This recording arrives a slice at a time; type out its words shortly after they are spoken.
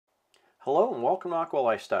Hello and welcome to Aqua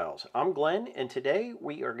Lifestyles. I'm Glenn, and today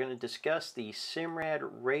we are going to discuss the Simrad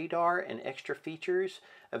radar and extra features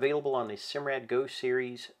available on the Simrad Go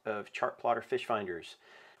series of chart plotter fish finders.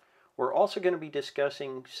 We're also going to be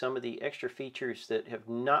discussing some of the extra features that have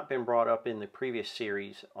not been brought up in the previous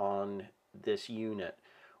series on this unit.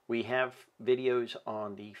 We have videos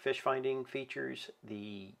on the fish finding features,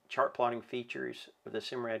 the chart plotting features of the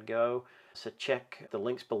Simrad Go, so check the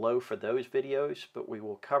links below for those videos, but we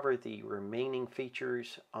will cover the remaining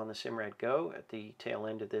features on the Simrad Go at the tail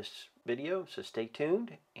end of this video, so stay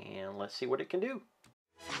tuned and let's see what it can do.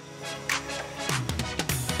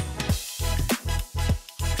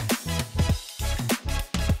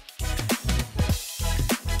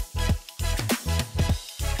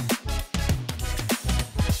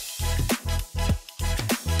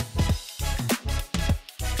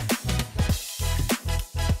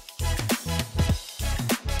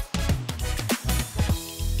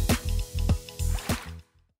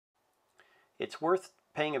 It's worth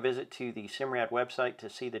paying a visit to the Simrad website to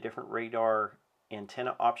see the different radar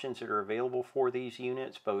antenna options that are available for these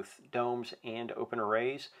units, both domes and open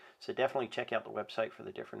arrays. So definitely check out the website for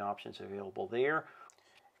the different options available there,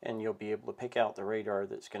 and you'll be able to pick out the radar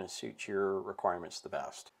that's going to suit your requirements the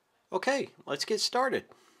best. Okay, let's get started.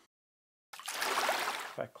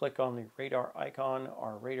 If I click on the radar icon,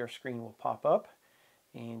 our radar screen will pop up,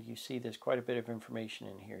 and you see there's quite a bit of information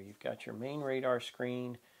in here. You've got your main radar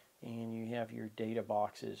screen, and you have your data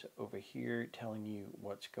boxes over here telling you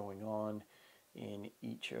what's going on in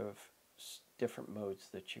each of different modes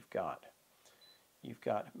that you've got. You've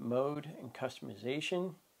got mode and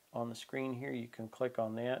customization on the screen here. You can click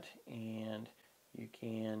on that and you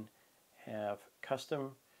can have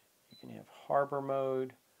custom, you can have harbor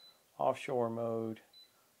mode, offshore mode,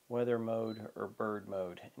 weather mode, or bird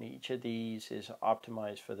mode. And each of these is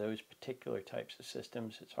optimized for those particular types of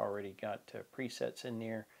systems. It's already got presets in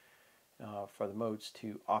there for the modes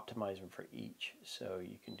to optimize them for each. So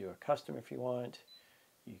you can do a custom if you want.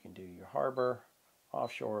 You can do your harbor,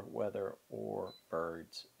 offshore, weather, or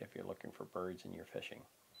birds if you're looking for birds in your fishing.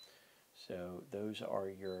 So those are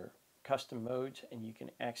your custom modes, and you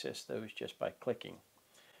can access those just by clicking.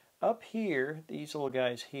 Up here, these little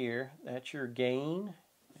guys here, that's your gain,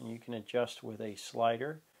 and you can adjust with a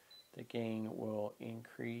slider. The gain will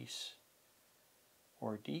increase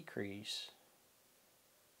or decrease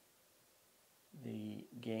the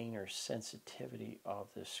gain or sensitivity of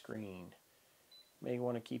the screen. You may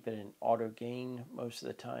want to keep it in auto gain. Most of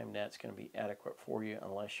the time that's going to be adequate for you,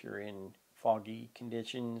 unless you're in foggy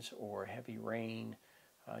conditions or heavy rain.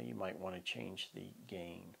 You might want to change the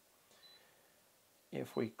gain.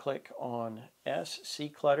 If we click on S, sea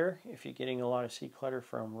clutter, if you're getting a lot of sea clutter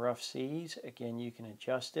from rough seas, again you can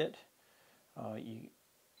adjust it. You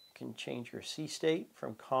can change your sea state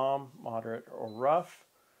from calm, moderate, or rough.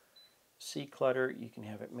 Sea clutter, you can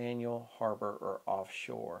have it manual, harbor, or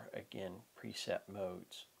offshore. Again, preset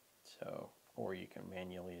modes. So, or you can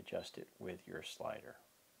manually adjust it with your slider.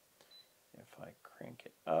 If I crank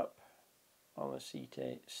it up on the sea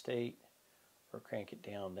state or crank it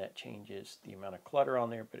down, that changes the amount of clutter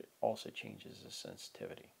on there, but it also changes the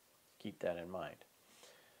sensitivity. Keep that in mind.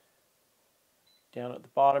 Down at the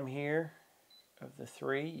bottom here of the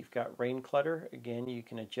three, you've got rain clutter. Again, you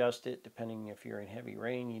can adjust it depending if you're in heavy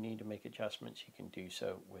rain. You need to make adjustments. You can do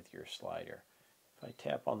so with your slider. If I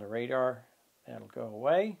tap on the radar, that'll go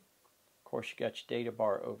away. Of course, you got your data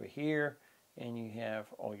bar over here, and you have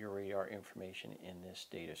all your radar information in this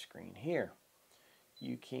data screen here.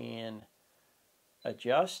 You can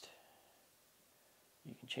adjust.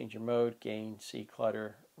 You can change your mode, gain, sea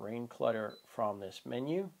clutter, rain clutter from this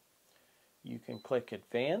menu. You can click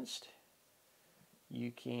advanced.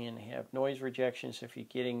 You can have noise rejections. If you're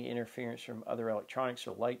getting interference from other electronics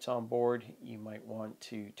or lights on board, you might want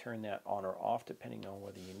to turn that on or off depending on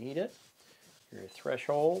whether you need it. Your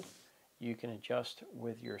threshold, you can adjust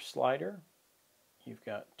with your slider. You've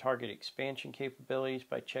got target expansion capabilities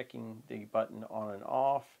by checking the button on and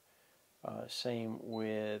off. Same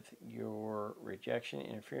with your rejection,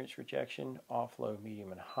 interference rejection, off, low,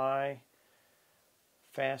 medium, and high.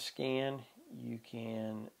 Fast scan, you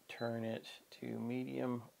can turn it to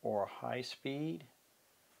medium or high speed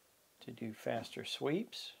to do faster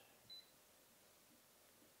sweeps.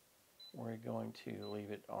 We're going to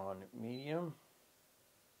leave it on medium.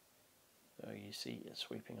 So you see it's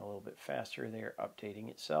sweeping a little bit faster there, updating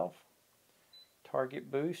itself.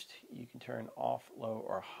 Target boost, you can turn off, low,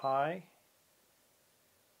 or high.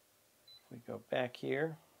 If we go back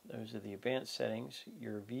here, those are the advanced settings.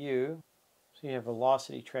 Your view, so you have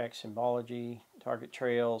velocity, track symbology, target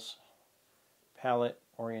trails, palette,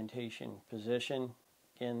 orientation, position.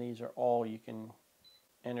 Again, these are all, you can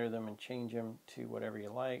enter them and change them to whatever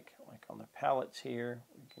you like. Like on the palettes here,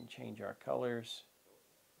 we can change our colors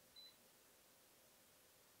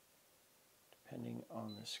depending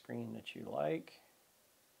on the screen that you like.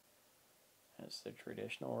 That's the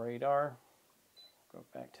traditional radar. Go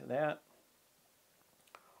back to that.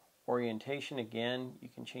 Orientation, again, you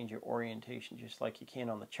can change your orientation just like you can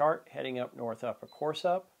on the chart. Heading up, north up, or course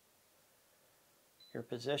up. Your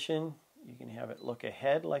position, you can have it look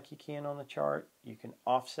ahead like you can on the chart. You can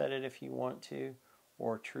offset it if you want to,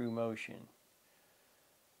 or true motion.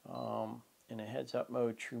 In a heads up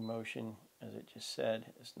mode, true motion, as it just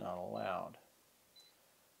said, is not allowed.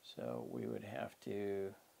 So we would have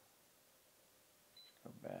to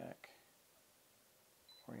go back,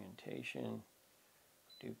 orientation,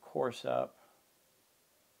 do course up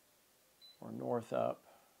or north up,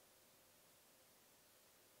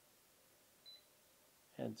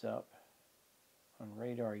 heads up. On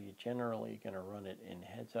radar, you're generally going to run it in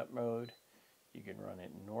heads up mode. You can run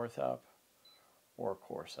it north up or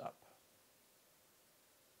course up.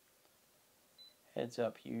 Heads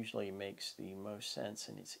up usually makes the most sense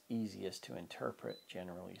and it's easiest to interpret,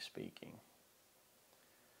 generally speaking.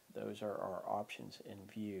 Those are our options in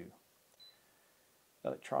view.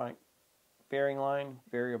 Electronic bearing line,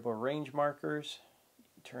 variable range markers.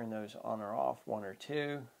 You can turn those on or off, 1 or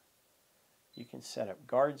 2. You can set up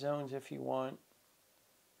guard zones if you want,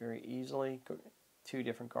 very easily. 2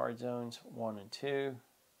 different guard zones, 1 and 2.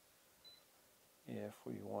 If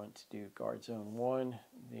we want to do guard zone 1,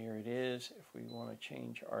 there it is. If we want to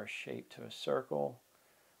change our shape to a circle,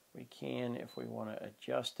 we can. If we want to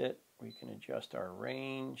adjust it, we can adjust our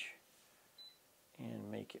range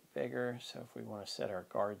and make it bigger. So if we want to set our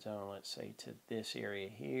guard zone, let's say to this area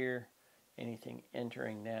here, anything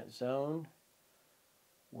entering that zone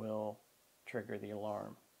will trigger the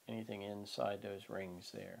alarm. Anything inside those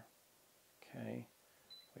rings there. Okay,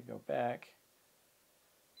 we go back.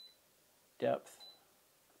 Depth,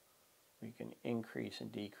 we can increase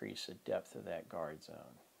and decrease the depth of that guard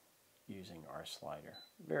zone using our slider.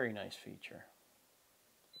 Very nice feature.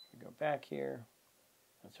 We go back here,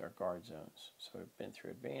 that's our guard zones. So we've been through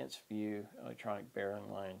advanced view, electronic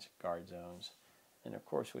bearing lines, guard zones, and of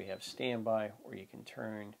course we have standby where you can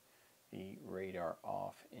turn the radar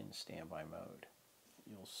off in standby mode.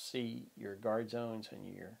 You'll see your guard zones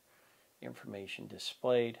and your information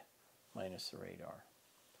displayed minus the radar.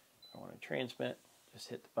 I want to transmit, just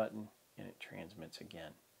hit the button and it transmits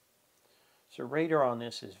again. So radar on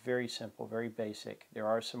this is very simple, very basic. There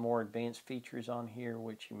are some more advanced features on here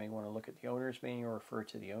which you may want to look at the owner's manual, refer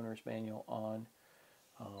to the owner's manual on.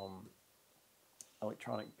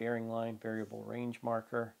 Electronic bearing line, variable range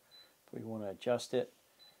marker. If we want to adjust it,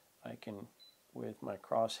 I can, with my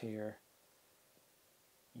crosshair,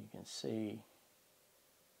 you can see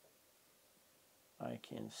I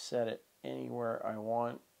can set it anywhere I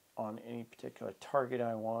want on any particular target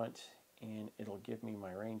I want, and it'll give me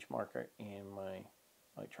my range marker and my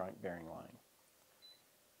electronic bearing line.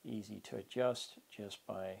 Easy to adjust just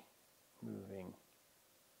by moving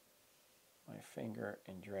my finger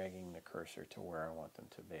and dragging the cursor to where I want them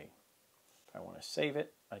to be. If I want to save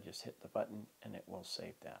it, I just hit the button and it will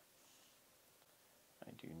save that.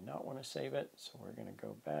 I do not want to save it, so we're going to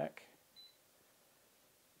go back.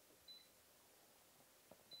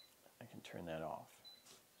 I can turn that off.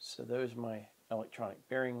 So those are my electronic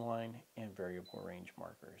bearing line and variable range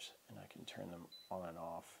markers, and I can turn them on and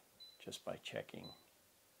off just by checking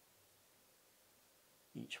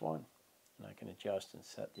each one, and I can adjust and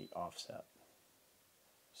set the offset.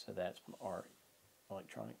 So that's our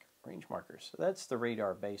electronic range markers. So that's the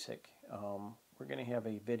radar basic. We're going to have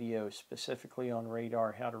a video specifically on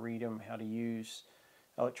radar, how to read them, how to use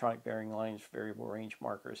electronic bearing lines, variable range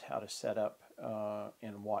markers, how to set up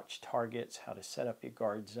and watch targets, how to set up your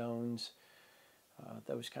guard zones,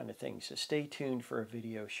 those kind of things. So stay tuned for a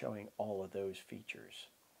video showing all of those features.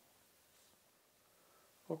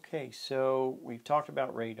 Okay, so we've talked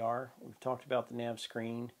about radar, we've talked about the nav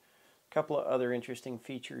screen. A couple of other interesting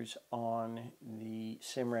features on the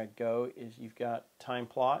Simrad Go is you've got time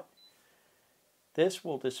plot. This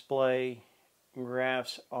will display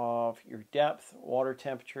graphs of your depth, water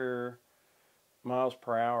temperature, miles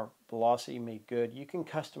per hour, velocity made good. You can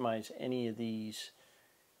customize any of these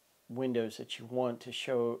windows that you want to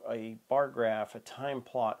show a bar graph, a time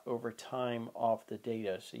plot over time of the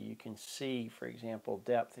data. So you can see, for example,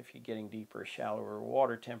 depth if you're getting deeper, shallower,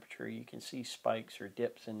 water temperature. You can see spikes or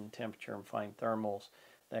dips in temperature and find thermals,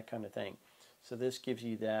 that kind of thing. So this gives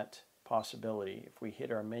you that possibility. If we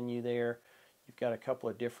hit our menu there, you've got a couple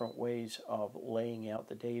of different ways of laying out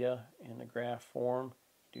the data in the graph form.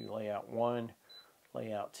 Do layout 1,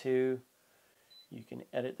 layout 2. You can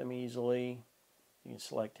edit them easily. You can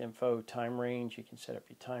select info, time range. You can set up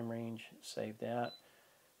your time range, save that.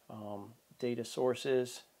 Data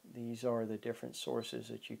sources. These are the different sources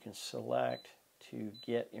that you can select to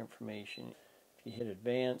get information. If you hit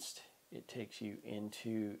advanced, it takes you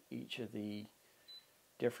into each of the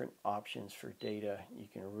different options for data. You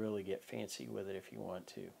can really get fancy with it if you want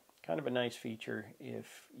to. Kind of a nice feature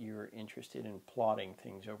if you're interested in plotting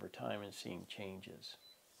things over time and seeing changes.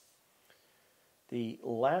 The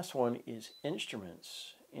last one is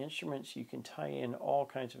instruments. Instruments, you can tie in all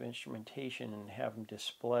kinds of instrumentation and have them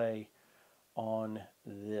display on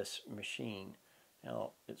this machine.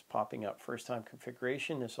 Now it's popping up first time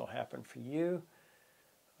configuration. This will happen for you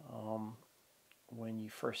when you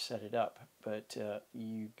first set it up, but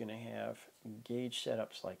you're going to have gauge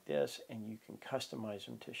setups like this, and you can customize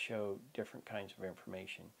them to show different kinds of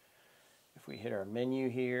information. If we hit our menu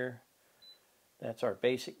here, that's our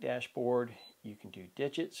basic dashboard. You can do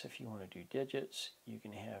digits if you want to do digits. You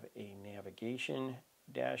can have a navigation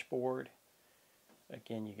dashboard.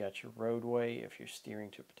 Again, you got your roadway if you're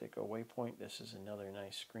steering to a particular waypoint. This is another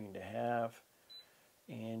nice screen to have.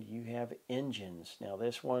 And you have engines. Now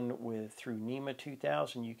this one through NEMA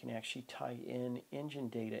 2000, you can actually tie in engine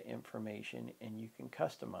data information and you can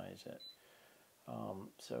customize it.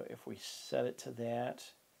 So if we set it to that,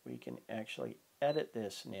 we can actually edit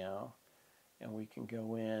this now, and we can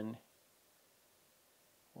go in.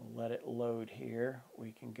 We'll let it load here.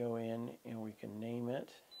 We can go in and we can name it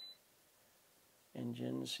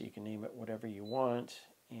engines. You can name it whatever you want,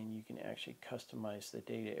 and you can actually customize the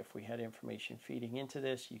data. If we had information feeding into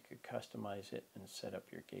this, you could customize it and set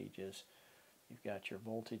up your gauges. You've got your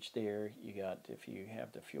voltage there. You got, if you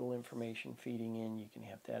have the fuel information feeding in, you can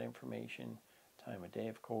have that information. Time of day,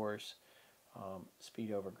 of course.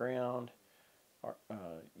 Speed over ground.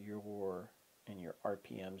 Your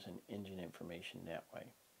RPMs and engine information that way.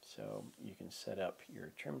 So you can set up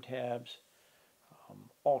your trim tabs,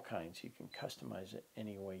 all kinds. You can customize it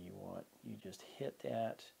any way you want. You just hit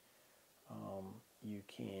that. You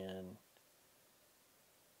can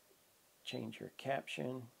change your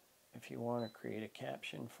caption if you want to create a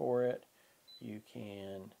caption for it. You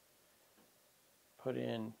can put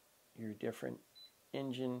in your different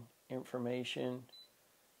engine information.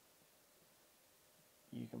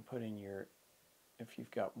 You can put in your, if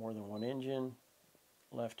you've got more than one engine,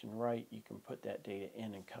 left and right, you can put that data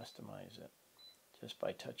in and customize it just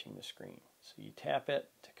by touching the screen. So you tap it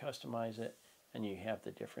to customize it, and you have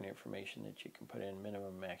the different information that you can put in,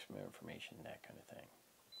 minimum, maximum information, that kind of thing.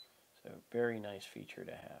 So very nice feature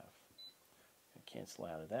to have. Cancel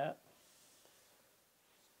out of that.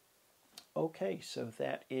 Okay, so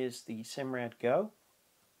that is the Simrad Go.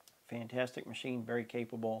 Fantastic machine, very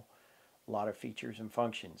capable, a lot of features and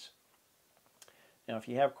functions. Now, if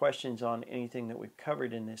you have questions on anything that we've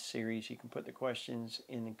covered in this series, you can put the questions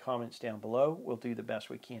in the comments down below. We'll do the best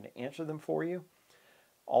we can to answer them for you.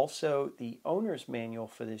 Also, the owner's manual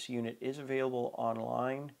for this unit is available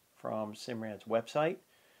online from Simrad's website.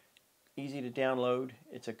 Easy to download.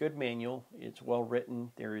 It's a good manual. It's well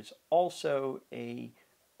written. There is also a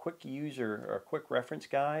quick user or quick reference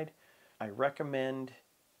guide. I recommend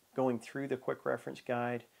going through the quick reference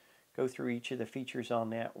guide. Go through each of the features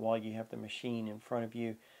on that while you have the machine in front of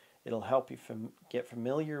you. It'll help you get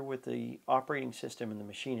familiar with the operating system and the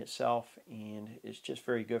machine itself, and it's just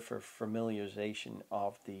very good for familiarization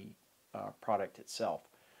of the product itself.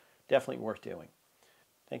 Definitely worth doing.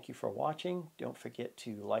 Thank you for watching. Don't forget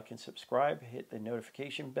to like and subscribe. Hit the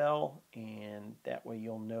notification bell, and that way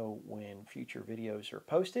you'll know when future videos are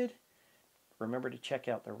posted. Remember to check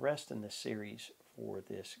out the rest in this series for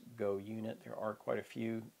this Go unit. There are quite a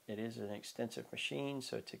few. It is an extensive machine,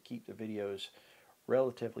 so to keep the videos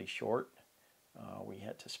relatively short, we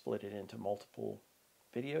had to split it into multiple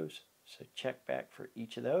videos. So check back for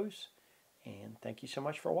each of those, and thank you so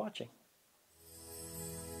much for watching.